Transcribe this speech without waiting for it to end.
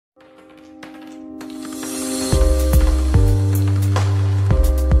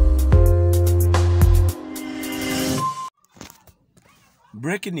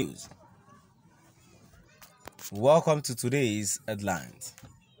Breaking news. Welcome to today's headlines.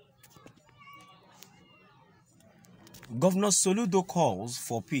 Governor Soludo calls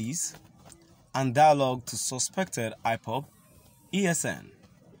for peace and dialogue to suspected IPOB, ESN,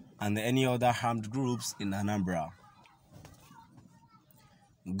 and any other armed groups in Anambra.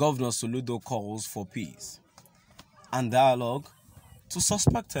 Governor Soludo calls for peace and dialogue to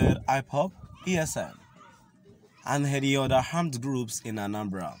suspected IPOB, ESN, and any other armed groups in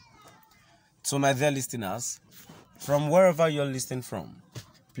Anambra. To my dear listeners, from wherever you're listening from,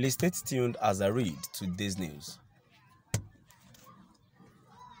 please stay tuned as I read today's news.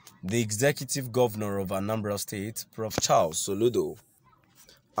 The Executive Governor of Anambra State, Prof. Charles Soludo,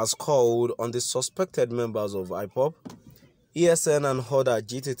 has called on the suspected members of IPOB, ESN, and other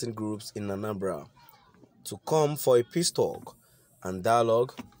agitating groups in Anambra to come for a peace talk and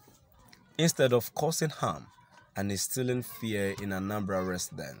dialogue instead of causing harm and instilling fear in Anambra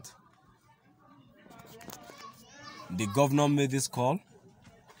residents. The governor made this call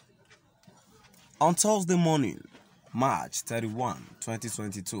on Thursday morning, March 31,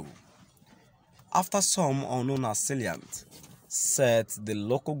 2022, after some unknown assailant set the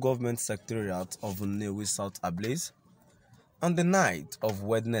local government secretariat of Nnewi South ablaze on the night of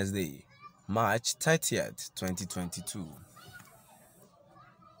Wednesday, March 30th, 2022.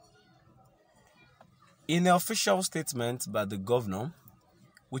 In an official statement by the governor,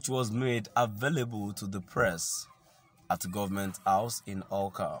 which was made available to the press at Government House in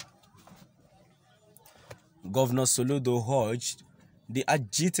Awka, Governor Soludo urged the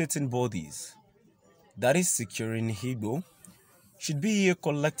agitating bodies, that is securing Igbo, should be a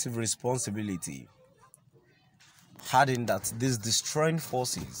collective responsibility, adding that these destroying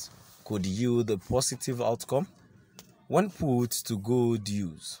forces could yield a positive outcome when put to good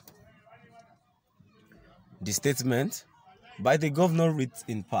use. The statement by the governor reads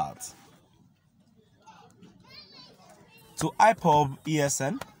in part: to IPOB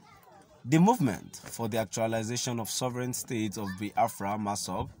ESN, the movement for the actualization of sovereign state of Biafra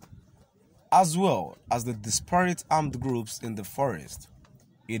MASOB, as well as the disparate armed groups in the forest,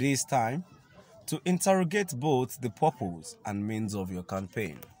 it is time to interrogate both the purpose and means of your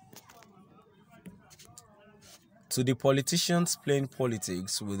campaign. To the politicians playing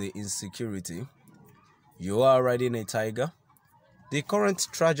politics with the insecurity, you are riding a tiger. The current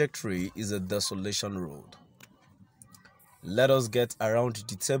trajectory is a desolation road. Let us get around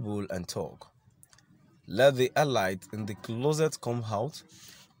the table and talk. Let the allied in the closet come out,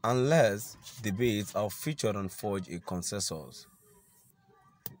 and let's debate our future and forge a consensus.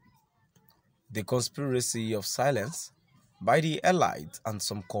 The conspiracy of silence by the allied and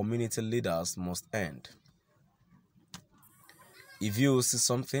some community leaders must end. If you see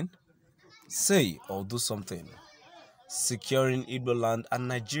something, say or do something. Securing Igbo land and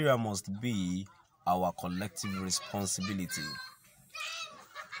Nigeria must be our collective responsibility.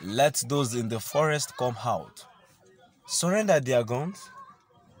 Let those in the forest come out, surrender their guns,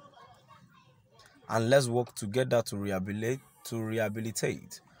 and let's work together to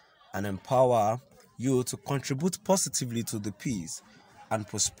rehabilitate and empower you to contribute positively to the peace and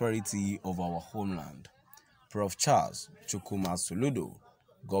prosperity of our homeland. Prof. Charles Chukwuma Soludo,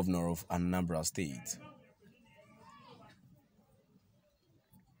 Governor of Anambra State.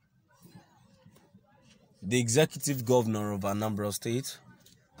 The Executive Governor of Anambra State,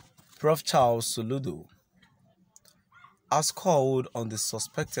 Prof. Charles Soludo, has called on the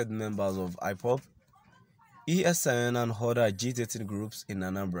suspected members of IPOB, ESN, and other agitating groups in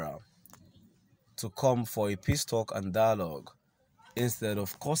Anambra to come for a peace talk and dialogue instead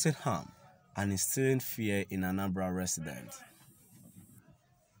of causing harm and instilling fear in Anambra residents.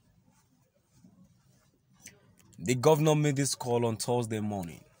 The governor made this call on Thursday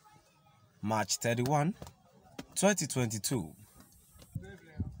morning, March 31, 2022,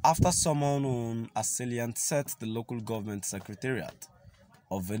 after some unknown assailant set the local government secretariat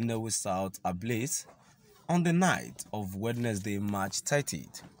of Nnewi South ablaze on the night of Wednesday, March 30,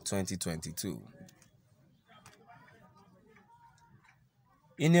 2022.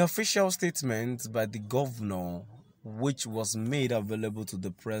 In an official statement by the governor, which was made available to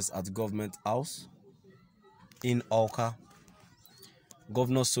the press at Government House in Awka,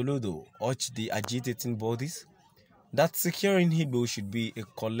 Governor Soludo urged the agitating bodies that securing Igbo should be a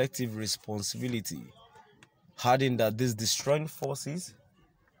collective responsibility, adding that these destroying forces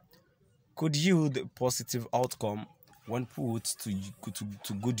could yield a positive outcome when put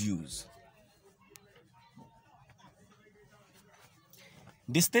to good use.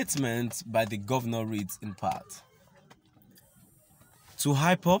 The statement by the governor reads in part: to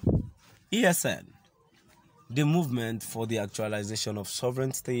IPOB, ESN, the movement for the actualization of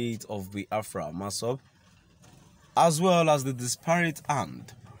sovereign state of Biafra, MASOB, as well as the disparate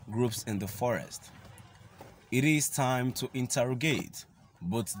armed groups in the forest. It is time to interrogate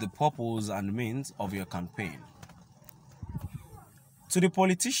both the purpose and means of your campaign. To the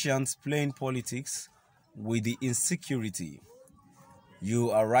politicians playing politics with the insecurity,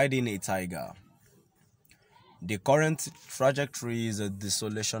 you are riding a tiger. The current trajectory is a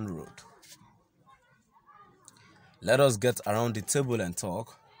desolation road. Let us get around the table and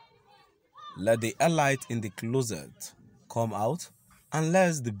talk. Let the elite in the closet come out and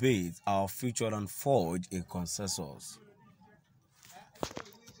let's debate our future and forge a consensus.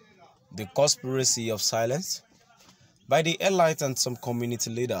 The conspiracy of silence by the elite and some community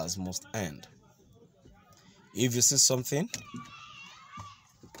leaders must end. If you see something,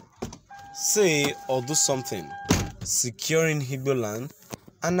 say or do something. Securing Igbo land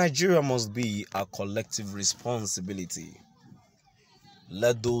and Nigeria must be a collective responsibility.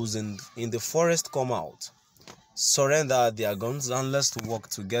 Let those in the forest come out, surrender their guns, and let's work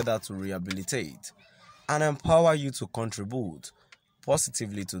together to rehabilitate and empower you to contribute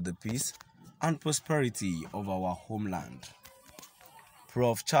positively to the peace and prosperity of our homeland.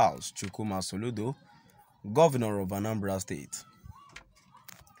 Prof. Charles Chukwuma Soludo, Governor of Anambra State.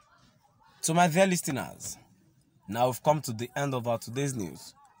 To my dear listeners, now we've come to the end of our today's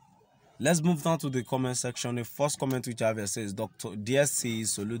news. Let's move down to the comment section. The first comment which I have here says, Dr. DSC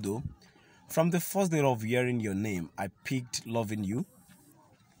Soludo, from the first day of hearing your name, I picked loving you.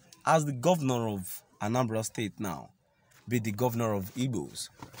 As the governor of Anambra State now, be the governor of Igbos.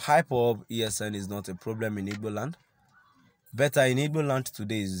 Hype up ESN is not a problem in Igbo land. Better in Igbo land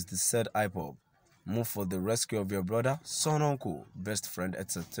today is the said hype up. Move for the rescue of your brother, son, uncle, best friend,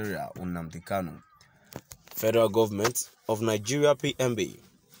 etc. Nnamdi Kanu. Federal government of Nigeria PMB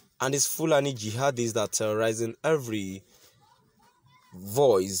and its Fulani jihadis that are terrorizing every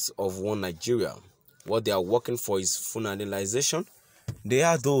voice of one Nigeria. What they are working for is Fulanization. They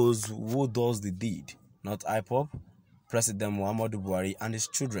are those who does the deed, not IPOP, President Muhammadu Buhari and his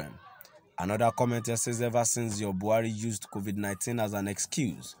children. Another commenter says, ever since your Buhari used COVID-19 as an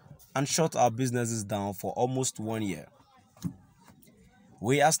excuse and shut our businesses down for almost 1 year,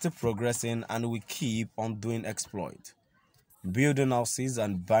 we are still progressing and we keep on doing exploit, building houses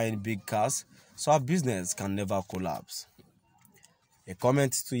and buying big cars so our business can never collapse. A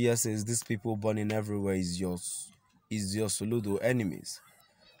comment 2 years says, these people burning everywhere is your Soludo enemies.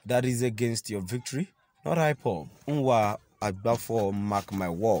 That is against your victory, not hypo. Unwa Agbafo, mark my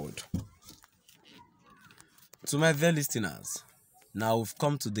word. To my dear listeners, now we've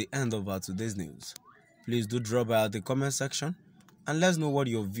come to the end of our today's news. Please do drop by at the comment section and let's know what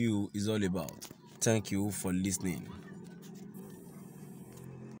your view is all about. Thank you for listening.